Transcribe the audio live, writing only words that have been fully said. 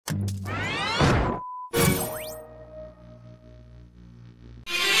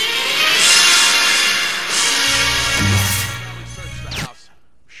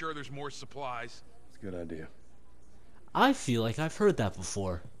there's more supplies. It's a good idea. I feel like I've heard that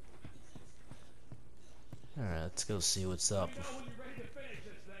before. Alright, let's go see what's up.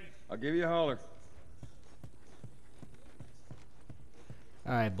 I'll give you a holler.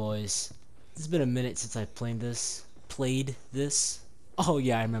 Alright, boys. It's been a minute since I played this. Oh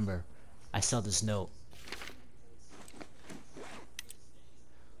yeah, I remember. I saw this note.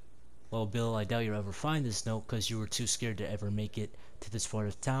 Well, Bill, I doubt you'll ever find this note because you were too scared to ever make it to this part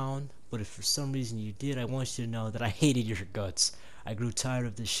of town. But if for some reason you did, I want you to know that I hated your guts. I grew tired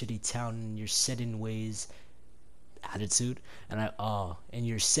of this shitty town and your set-in-ways attitude. And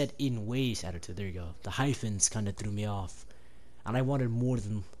your set-in-ways attitude. There you go. The hyphens kind of threw me off. And I wanted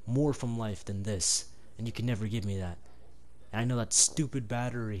more from life than this. And you can never give me that. And I know that stupid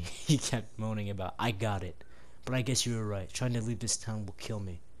battery you kept moaning about. I got it. But I guess you were right. Trying to leave this town will kill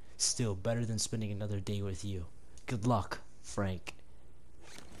me. Still, better than spending another day with you. Good luck, Frank.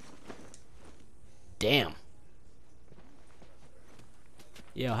 Damn.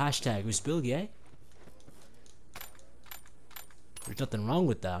 Yo, hashtag, who's Bill gay? There's nothing wrong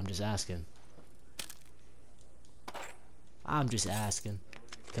with that, I'm just asking. I'm just asking.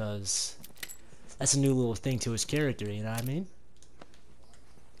 Because that's a new little thing to his character, you know what I mean?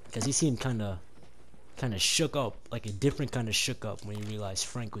 Because he seemed kind of shook up, like a different kind of shook up when he realized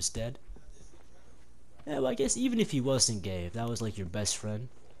Frank was dead. Yeah, well, I guess even if he wasn't gay, if that was like your best friend,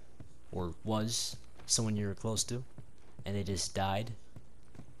 or was someone you were close to, and they just died,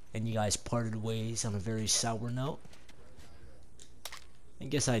 and you guys parted ways on a very sour note, I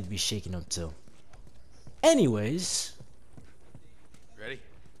guess I'd be shaken up too. Anyways. Ready?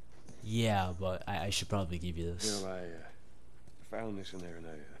 Yeah, but I should probably give you this. You know, I found this in there and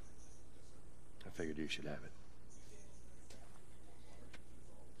I figured you should have it.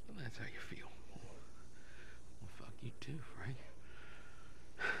 Well, that's how you feel. Well, fuck you too, Frank.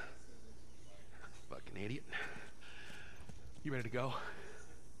 Fucking idiot. You ready to go?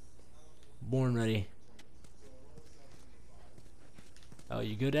 Born ready. Oh,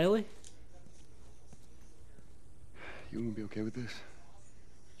 you good, Ellie? You gonna be okay with this?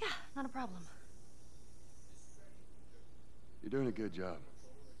 Yeah, not a problem. You're doing a good job.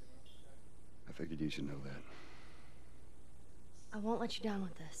 I figured you should know that. I won't let you down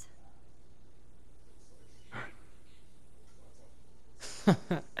with this.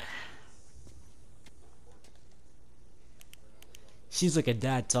 Seems like a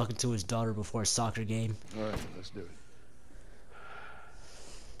dad talking to his daughter before a soccer game. All right, let's do it.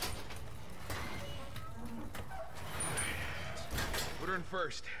 Put her in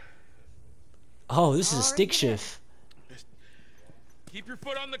first. Oh, this is a stick shift. Just keep your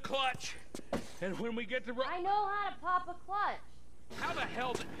foot on the clutch. And when we get to I know how to pop a clutch. how the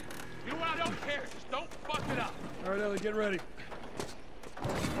hell did... You know what? I don't care. Just don't fuck it up. All right, Ellie, get ready.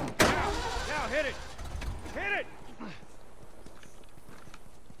 Now, hit it. Hit it.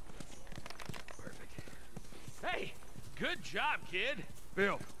 Perfect. Hey, good job, kid.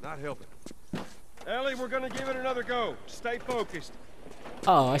 Bill, not helping. Ellie, we're gonna give it another go. Stay focused.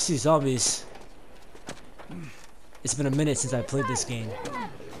 Oh, I see zombies. It's been a minute since I played this game.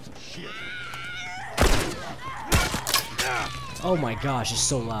 Shit. Oh my gosh, it's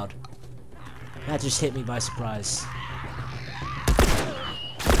so loud. That just hit me by surprise.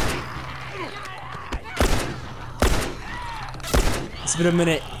 It's been a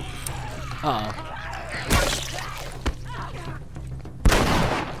minute. Uh-oh.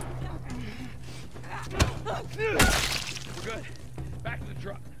 We're good. Back to the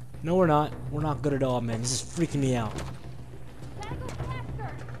truck. No, we're not. We're not good at all, man. This is freaking me out.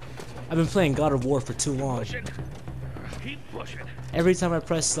 I've been playing God of War for too long. Pushing. Keep pushing. Every time I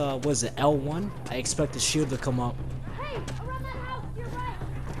press, what is it, L1, I expect the shield to come up. Hey, around that house, you're right.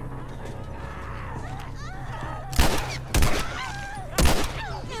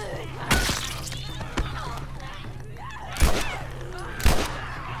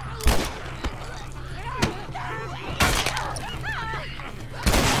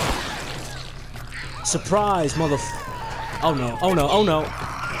 Surprise, Oh no, oh no, oh no.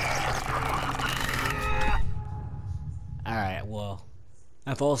 Alright, well,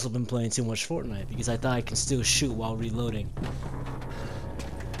 I've also been playing too much Fortnite because I thought I can still shoot while reloading.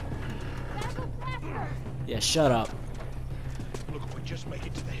 Yeah, shut up. Look, if we just make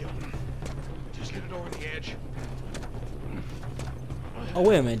it to the hill. Just get it over the edge. Oh,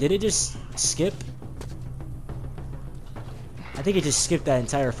 wait a minute, did it just skip? I think it just skipped that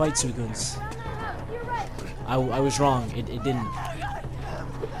entire fight sequence. I was wrong, it didn't.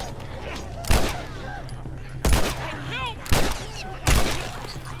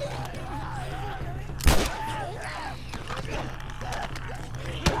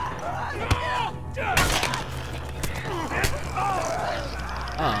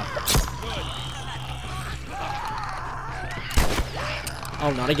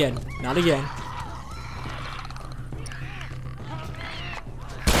 Oh, not again. Not again.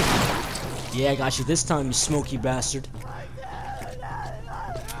 Yeah, I got you this time, you smoky bastard. Don't that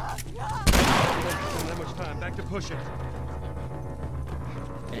much time. Back to pushing.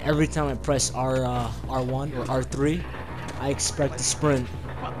 And every time I press R1 or R3, I expect to sprint.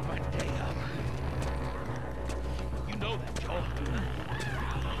 Fuck my day up. You know that, Joel.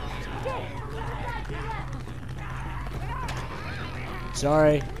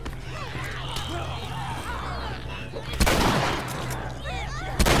 Sorry.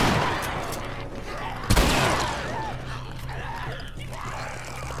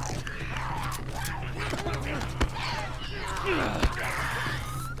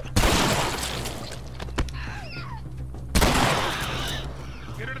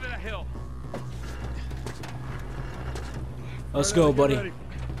 Get her to that hill. Let's go, buddy. All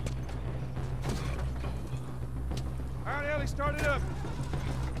right, Ellie, start it up.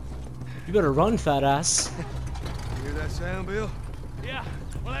 You better run, fat ass. You hear that sound, Bill? Yeah,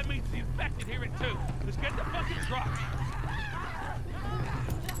 well that means the infected hear it too. Let's get the fucking truck.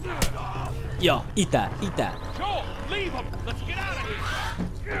 Yo, eat that, eat that. Joel, leave him. Let's get out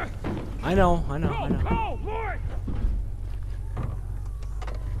of here. I know, I know, I know. Go, boy.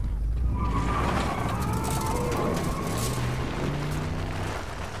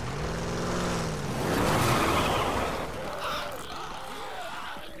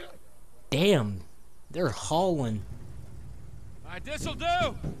 Damn, they're hauling. All right, this'll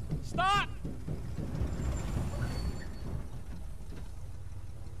do. Stop.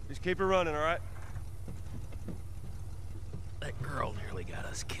 Just keep her running, all right? That girl nearly got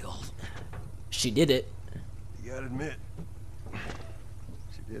us killed. She did it. You gotta admit,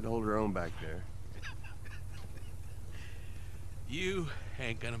 she did hold her own back there. You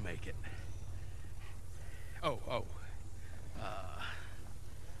ain't gonna make it. Oh.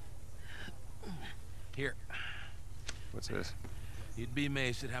 Here. What's this? You'd be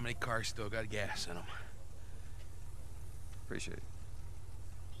amazed at how many cars still got gas in them. Appreciate it.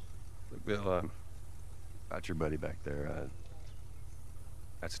 Look, Bill, about your buddy back there,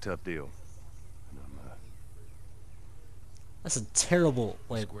 that's a tough deal. And That's a terrible,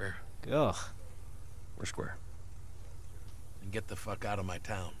 like, Square. ugh. we're square. And get the fuck out of my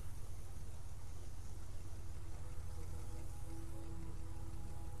town.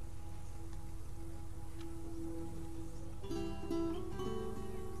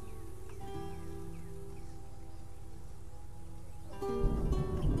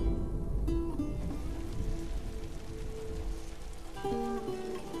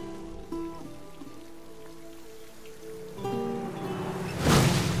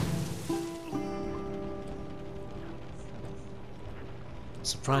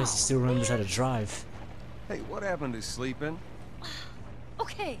 Surprised he still remembers how to drive. Hey, what happened to sleeping?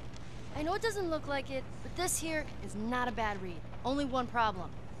 Okay, I know it doesn't look like it, but this here is not a bad read. Only one problem.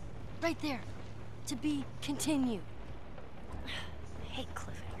 Right there. To be continued. I hate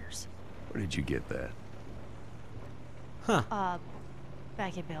cliffhangers. Where did you get that? Huh.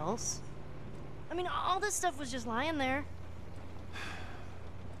 Back at Bill's. I mean, all this stuff was just lying there.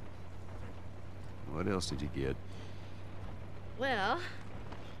 What else did you get? Well...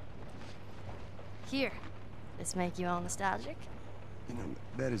 Here. This make you all nostalgic? You know,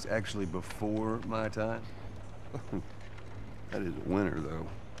 that is actually before my time. That is a winner, though.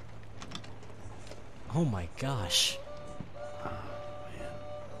 Oh my gosh.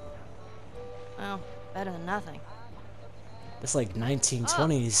 Well, better than nothing. That's like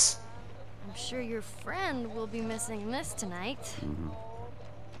 1920s. I'm sure your friend will be missing this tonight.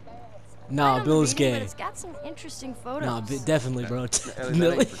 Nah, Not Bill's reading, but gay. it's got some interesting photos. Nah, definitely, bro. That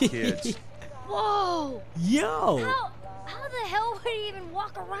ain't for kids. Whoa! Yo! How the hell would he even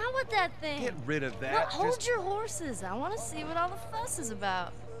walk around with that thing? Get rid of that. Well, hold Just- your horses. I want to see what all the fuss is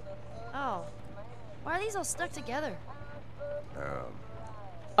about. Oh, why are these all stuck together?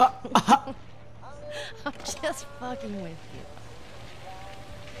 I'm just fucking with you.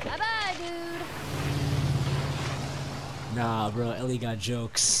 Bye-bye, dude. Nah, bro, Ellie got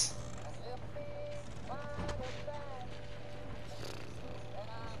jokes.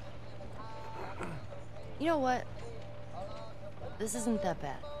 You know what? This isn't that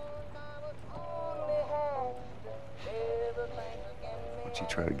bad. Why don't you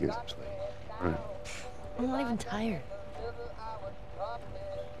try to get some sleep? All right. I'm not even tired.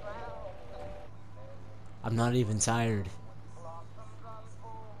 I'm not even tired.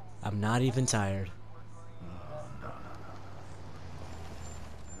 I'm not even tired.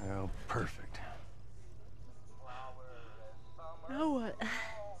 Well, perfect. Now what?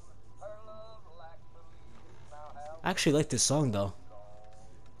 actually like this song though.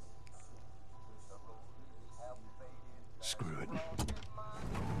 Screw it.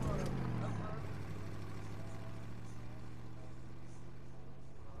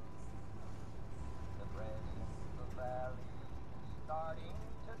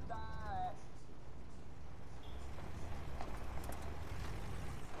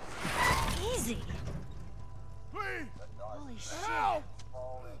 Easy. Holy shit.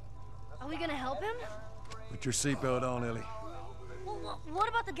 Are we gonna help him? Put your seatbelt on, Ellie. Well, what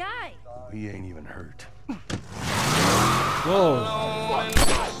about the guy? He ain't even hurt. Whoa.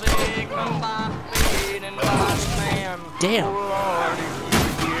 Damn.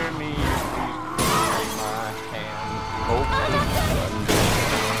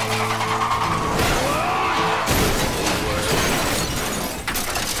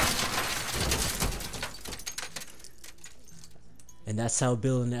 And that's how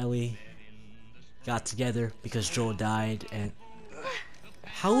Bill and Ellie got together, because Joel died. And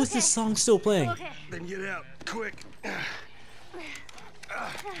how is this song still playing? Okay. Then get out, quick.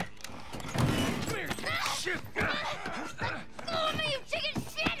 Shit. Follow me, you chicken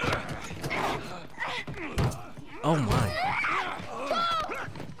shit! Oh my.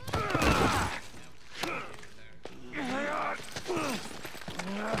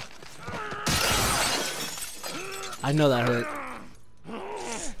 I know that hurt.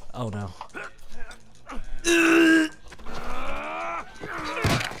 Oh no.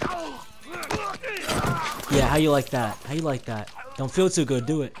 Yeah, how you like that? How you like that? Don't feel too good,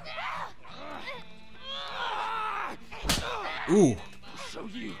 do it. Ooh.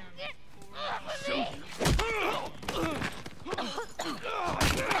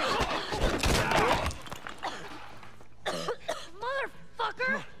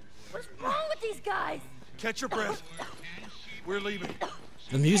 Motherfucker! What's wrong with these guys? Catch your breath. We're leaving.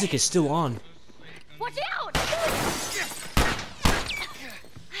 The music is still on. Watch out!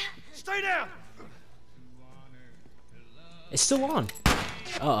 Stay down. It's still on.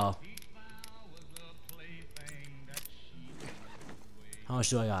 Uh-oh. How much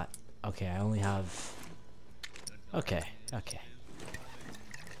do I got? Okay, I only have... Okay. I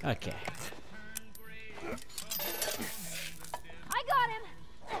got him!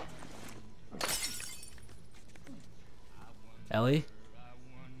 Ellie?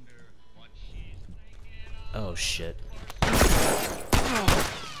 Oh shit.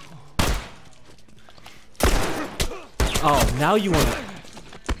 Oh, now you want to...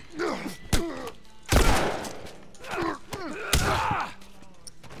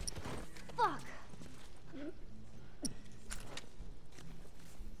 Fuck!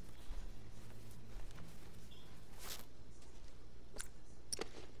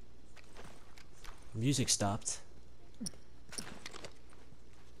 Music stopped.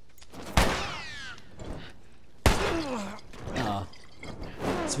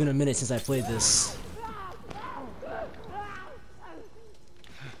 It's been a minute since I played this.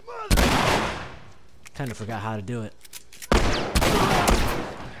 Kinda forgot how to do it.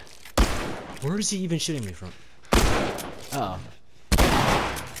 Where is he even shooting me from? Uh oh.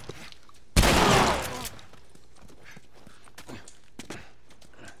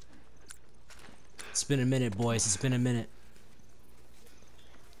 It's been a minute, boys. It's been a minute.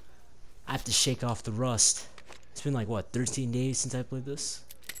 I have to shake off the rust. It's been like, what, 13 days since I played this?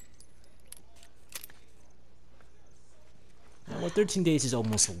 Well, 13 days is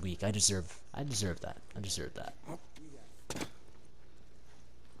almost a week. I deserve that.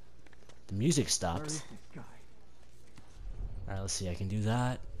 The music stopped. Alright, let's see. I can do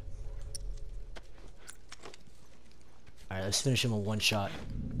that. Alright, let's finish him with one shot.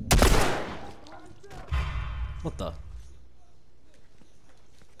 What the?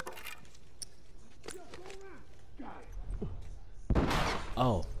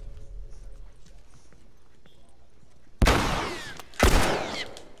 Oh.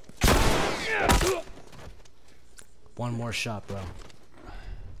 One more shot, bro.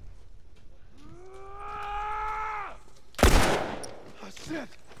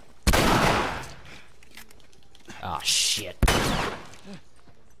 Ah, shit.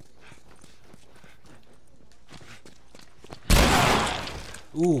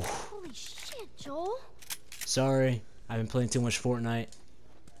 Ooh. Holy shit, Joel. Sorry. I've been playing too much Fortnite.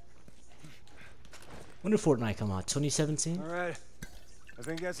 When did Fortnite come out? 2017? Alright. I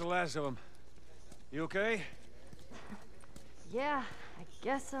think that's the last of them. You okay? Yeah, I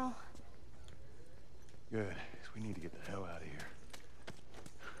guess so. Good. 'Cause we need to get the hell out of here.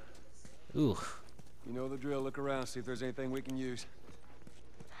 Ooh. You know the drill. Look around, see if there's anything we can use.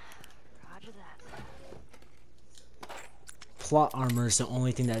 Roger that. Plot armor is the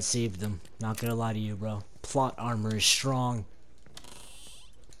only thing that saved them. Not gonna lie to you, bro. Plot armor is strong.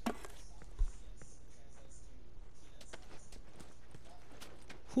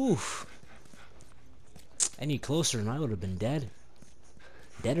 Whew. Any closer and I would have been dead.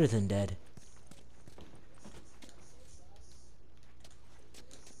 Deader than dead.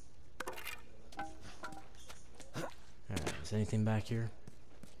 Alright, is anything back here?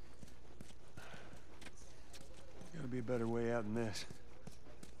 Gotta be a better way out than this.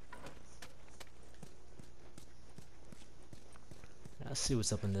 Let's see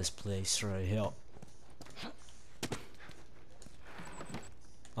what's up in this place right here.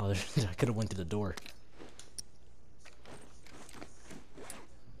 Oh, I could have went to the door.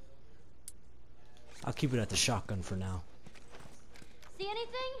 I'll keep it at the shotgun for now. See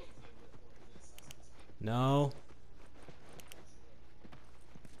anything? No.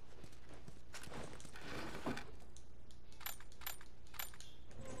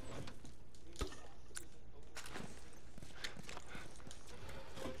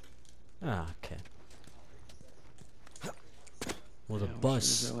 Ah, okay. Well, the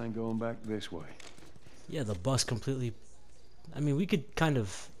bus. Sure ain't going back this way. Yeah, the bus completely. I mean, we could kind of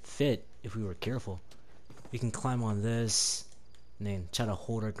fit if we were careful. We can climb on this, and then try to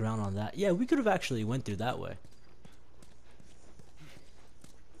hold our ground on that. Yeah, we could have actually went through that way.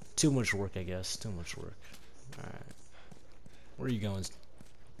 Too much work, I guess. Too much work. Alright. Where are you going?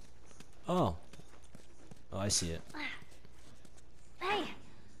 Oh. Oh, I see it. Hey,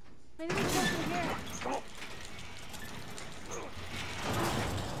 maybe we can go through here.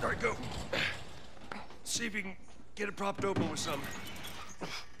 Alright, go. See if you can get it propped open with something.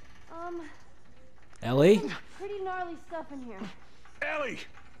 Ellie? Pretty gnarly stuff in here. Ellie!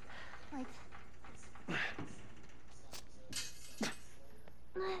 Like.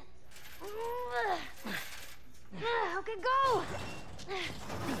 Okay, go!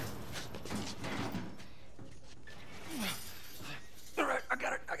 Alright, I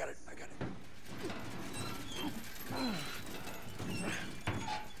got it.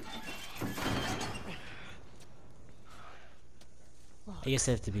 I guess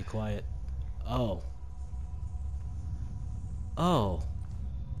I have to be quiet. Oh. Oh.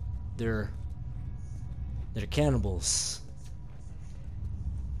 They're cannibals.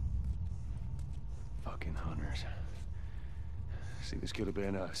 Fucking hunters. See, this could have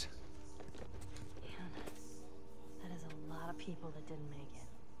been us. Man, that is a lot of people that didn't make it.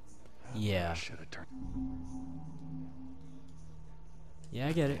 Yeah. I should have turned Yeah,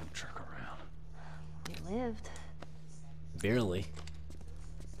 I get it. the truck around. We lived. Barely.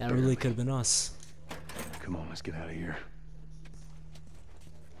 That really could have been us. Come on, let's get out of here.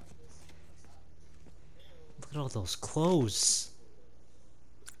 Look at all those clothes.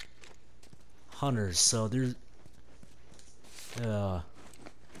 Hunters, so they're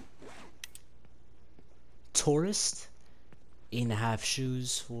tourist. 8.5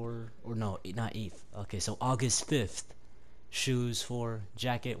 shoes for, or no, not 8th. Okay, so August 5th. Shoes 4,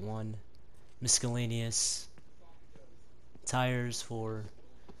 jacket 1, miscellaneous. Tires for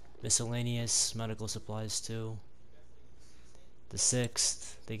miscellaneous, medical supplies 2. The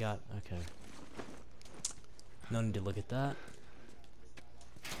 6th, they got, okay. No need to look at that.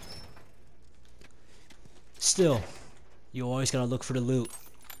 Still, you always gotta look for the loot.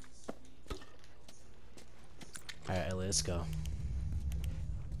 Alright, Ellie, let's go.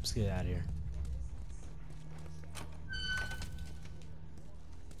 Let's get out of here.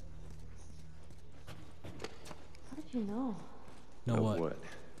 How did you know? Know what?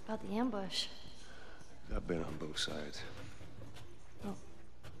 About the ambush. I've been on both sides. Oh.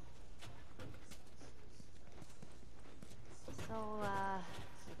 So,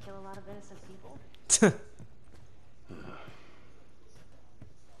 we kill a lot of innocent people?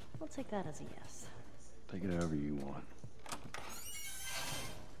 We'll take that as a yes. Take it however you want.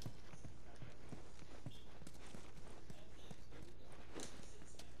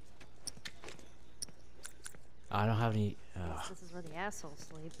 I don't have any. This is where the assholes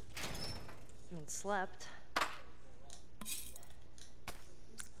sleep. I mean, slept.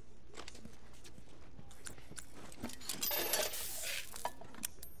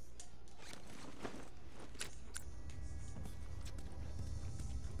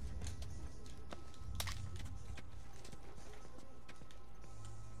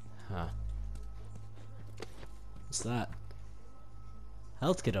 Huh. What's that?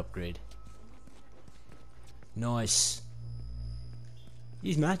 Health kit upgrade. Nice.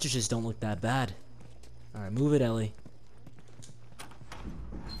 These mattresses don't look that bad. Alright, move it, Ellie.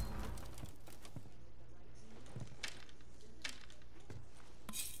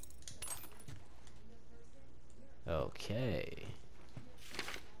 Okay.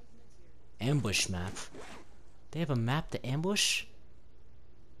 Ambush map. They have a map to ambush?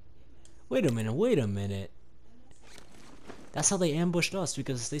 Wait a minute, wait a minute. That's how they ambushed us,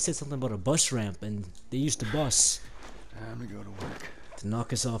 because they said something about a bus ramp and they used the bus Time to go to work. to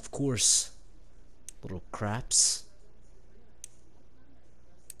knock us off course. Little craps.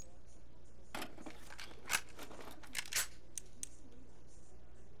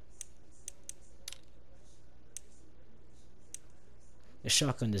 The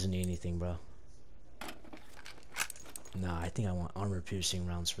shotgun doesn't need anything, bro. Nah, I think I want armor-piercing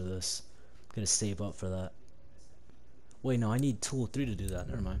rounds for this. I'm gonna save up for that. Wait, no, I need tool 3 to do that.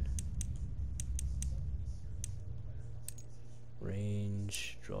 Never mind.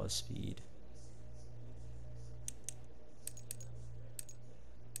 Range, draw speed.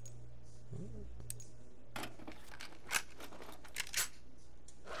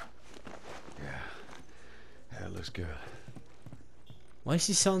 Yeah, that looks good. Why does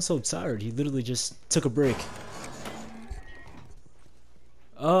he sound so tired? He literally just took a break.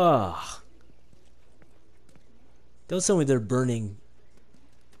 Ugh. Don't tell me they're burning.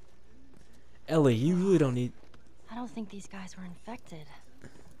 Ellie, you really don't need... I don't think these guys were infected.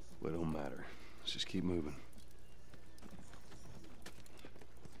 Well, it don't matter. Let's just keep moving.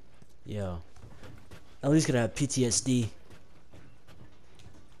 Yeah. Ellie's gonna have PTSD.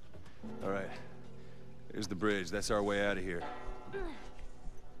 All right. Here's the bridge. That's our way out of here.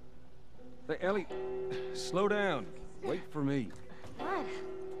 Hey, Ellie, slow down. Wait for me. What?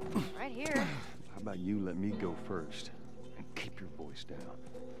 Right here. How about you let me go first and keep your voice down?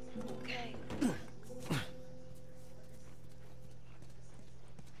 Okay.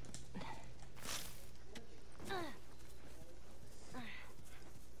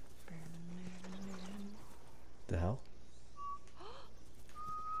 The hell?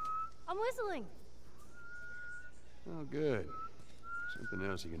 I'm whistling. Oh, good. Something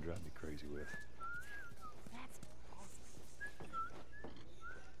else you can drive me crazy with. That's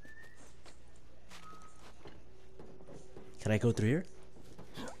Can I go through here?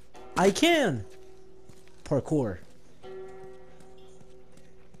 I can! Parkour.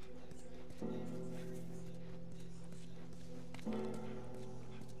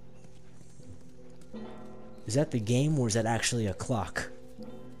 Is that the game or is that actually a clock?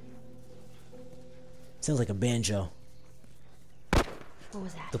 Sounds like a banjo. what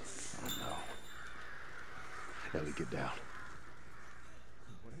was that? The Ellie, get down.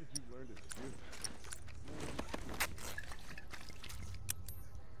 When did you learn to do?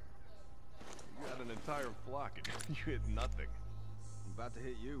 You had an entire flock and you hit nothing. I'm about to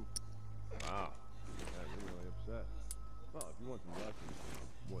hit you. Wow. Yeah, you're really upset. Well, if you want some lessons,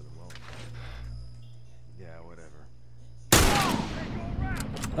 you're more than welcome. Yeah, whatever.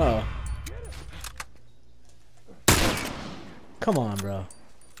 Uh oh. Come on, bro.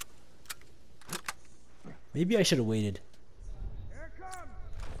 Maybe I should have waited. Here it comes!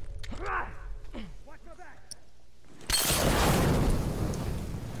 Watch my back!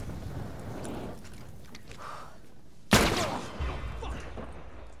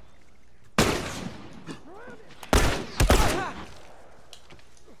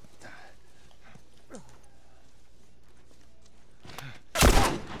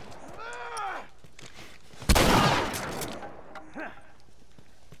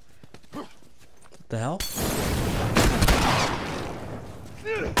 The hell?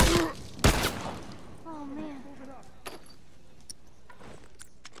 Oh man.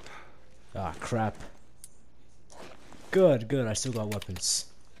 Ah, crap. Good, good. I still got weapons.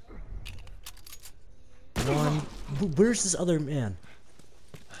 One. Where's this other man?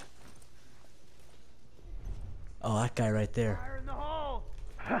 Oh, that guy right there. Fire in the hole!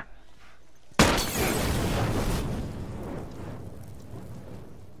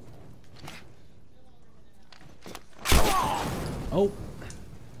 Oh.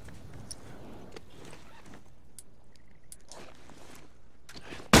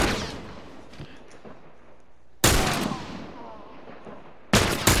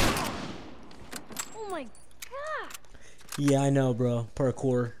 Oh my god. Yeah, I know, bro.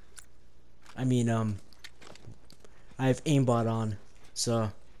 Parkour. I mean, I have aimbot on,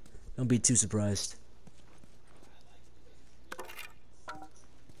 so don't be too surprised.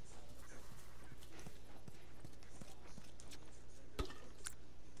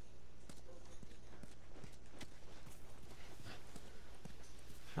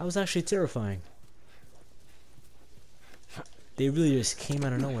 That was actually terrifying. They really just came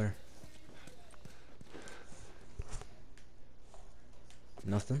out of nowhere.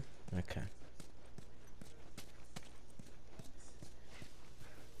 Nothing? Okay.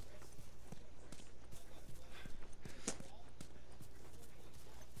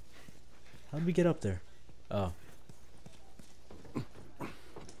 How'd we get up there? Oh.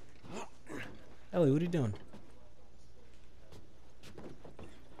 Ellie, what are you doing?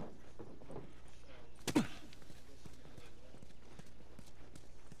 That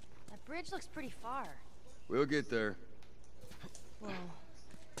bridge looks pretty far. We'll get there. Whoa.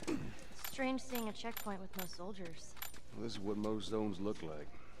 It's strange seeing a checkpoint with no soldiers. Well, this is what most zones look like.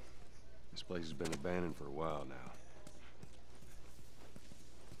 This place has been abandoned for a while now.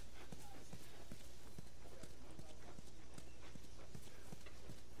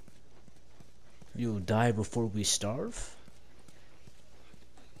 You'll die before we starve?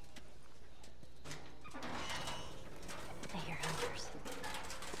 I hear hunters.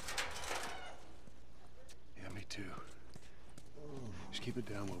 Yeah, me too. Just keep it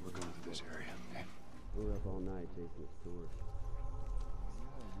down while we're going through this area, okay? We were up all night chasing the store.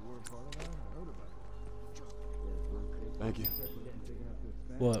 You weren't part of that? I heard about it. Thank you.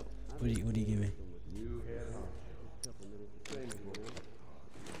 What? What do you give me? You head home.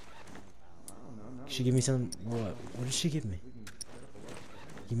 She give me some. What did she give me?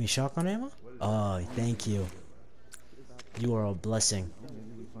 Give me shotgun ammo? Oh, thank you. You are a blessing. Maybe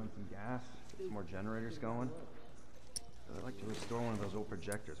we find some gas, get some more generators going. I'd like to restore one of those old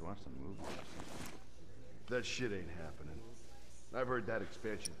projectors, watch some movies. That shit ain't happening. I've heard that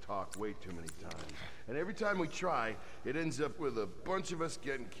expansion talk way too many times. And every time we try, it ends up with a bunch of us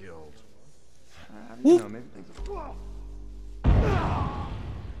getting killed. How do you know? Maybe things are...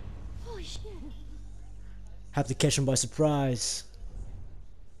 Holy shit. Have to catch him by surprise.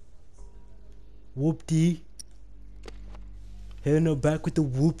 Whoop-dee. Hitting her back with the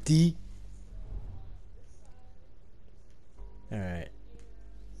whoop-dee. Alright.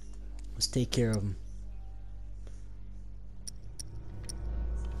 Let's take care of him.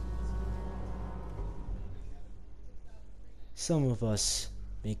 Some of us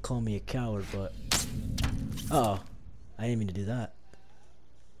may call me a coward, but... Uh-oh. I didn't mean to do that.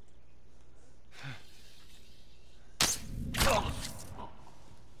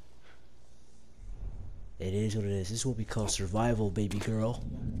 It is what it is. This is what we call survival, baby girl.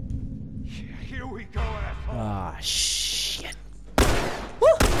 Here we go, asshole. Ah, shit.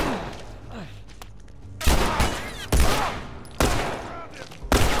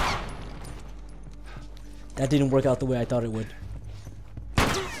 That didn't work out the way I thought it would.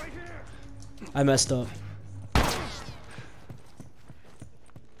 I messed up.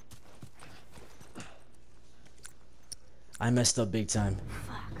 I messed up big time.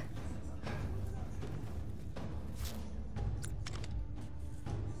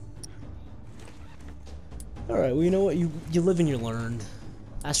 Alright, well, you know what? You live and you learn.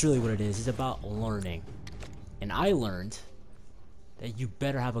 That's really what it is. It's about learning. And I learned that you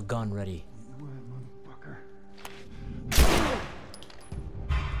better have a gun ready.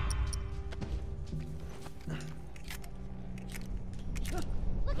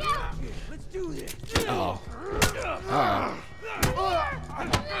 Let's do this. Uh-oh.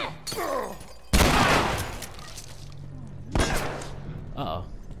 Uh-oh.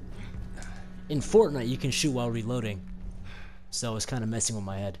 In Fortnite, you can shoot while reloading. So it's kind of messing with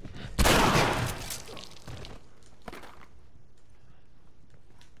my head.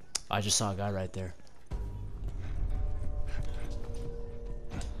 I just saw a guy right there.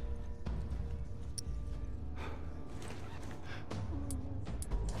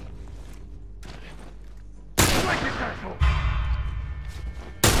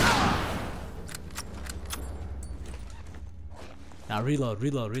 Now reload,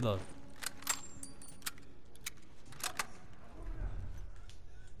 reload, reload.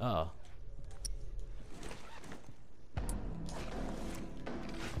 Uh-oh.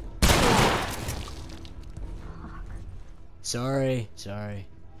 Sorry, sorry.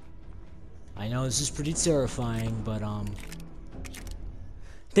 I know this is pretty terrifying, but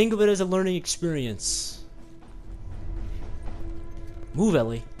think of it as a learning experience. Move,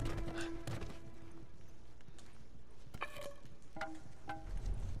 Ellie.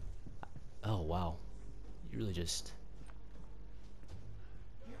 Oh, wow. You really just...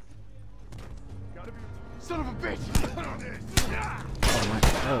 Son of a bitch!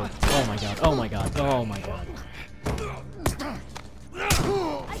 Oh my god, oh my god, oh my god.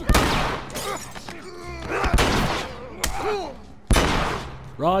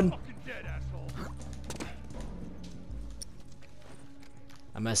 Run!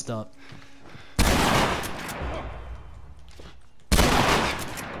 I messed up.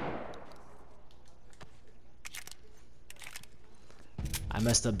 I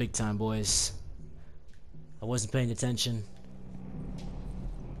messed up big time, boys. I wasn't paying attention.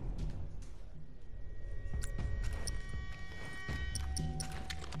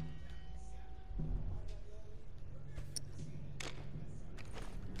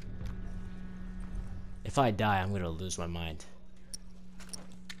 If I die, I'm gonna lose my mind.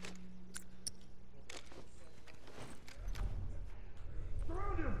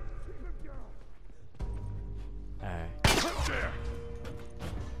 Alright.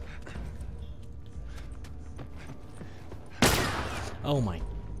 Oh my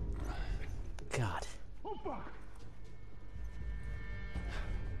God. Oh my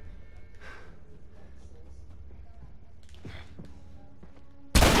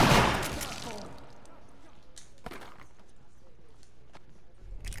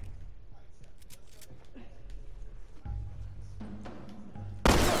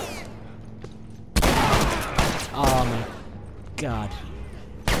God.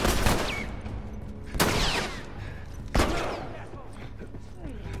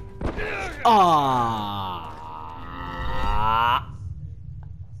 Ah!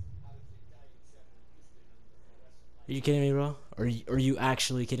 Are you kidding me, bro? Are you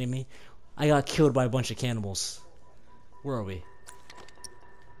actually kidding me? I got killed by a bunch of cannibals. Where are we?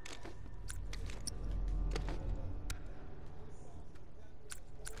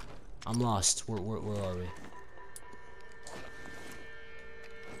 I'm lost. Where are we?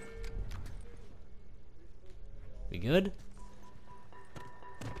 We good?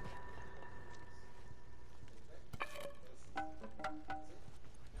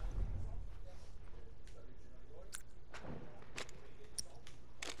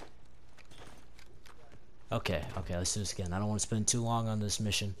 Okay, let's do this again. I don't want to spend too long on this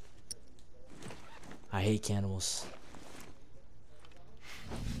mission. I hate cannibals.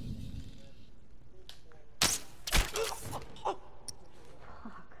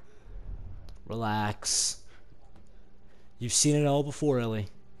 Relax. You've seen it all before, Ellie.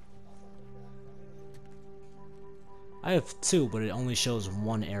 I have 2, but it only shows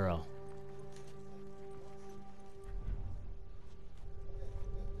 1 arrow.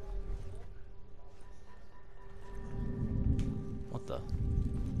 What the?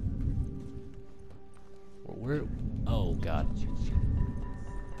 Where? Oh God.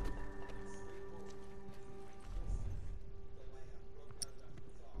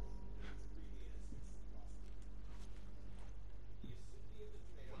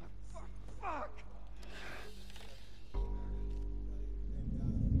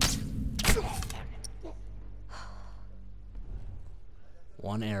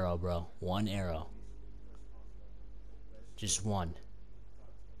 One arrow, bro. 1 arrow. Just 1.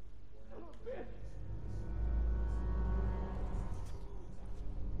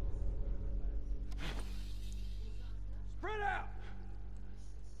 Spread out.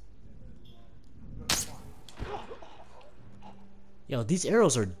 Yo, these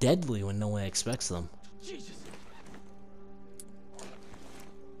arrows are deadly when no one expects them. Jesus.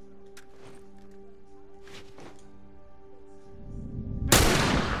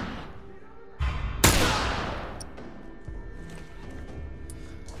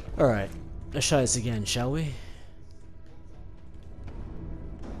 Alright, let's try this again, shall we?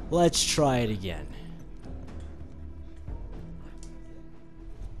 Let's try it again.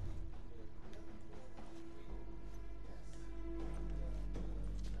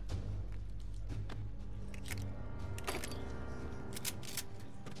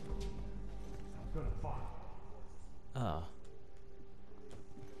 Oh.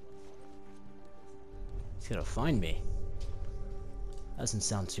 He's gonna find me. Doesn't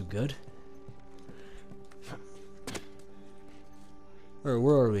sound too good. Where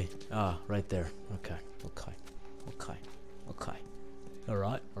are we? Ah, right there. Okay.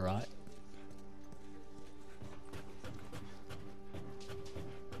 Alright.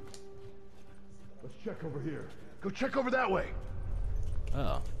 Let's check over here. Go check over that way.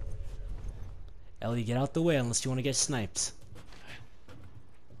 Oh. Ellie, get out the way unless you want to get sniped.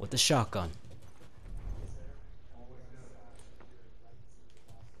 With the shotgun.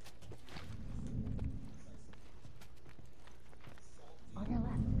 On your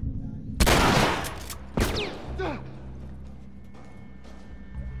left.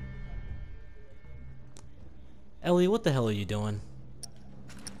 Ellie, what the hell are you doing?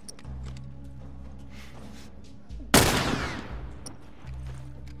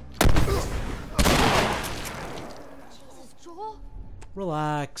 Jesus, Joel?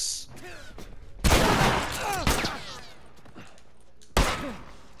 Relax.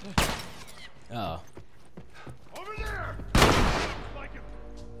 Oh. Over there. Like him.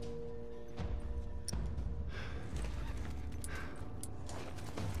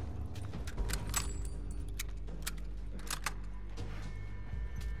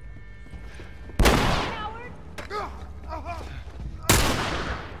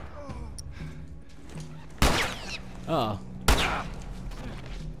 Oh.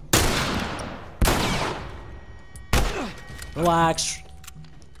 Relax.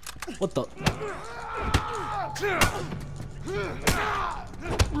 What the?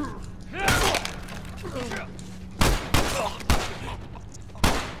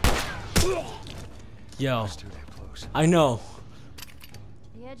 Yo, It's too damn close. I know.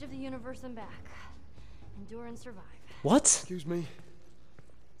 The edge of the universe and back. Endure and survive. What? Excuse me.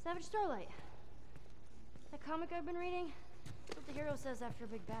 Savage Starlight. That comic I've been reading? That's what the hero says after a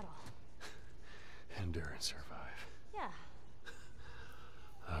big battle. Endure and survive. Yeah.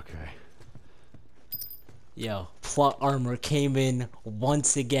 Okay. Yo, plot armor came in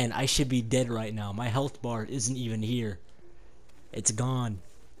once again. I should be dead right now. My health bar isn't even here. It's gone.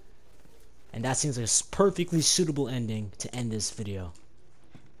 And that seems like a perfectly suitable ending to end this video.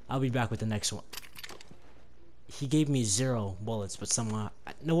 I'll be back with the next one. He gave me 0 bullets, but somehow...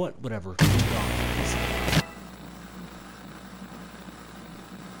 You know what? Whatever.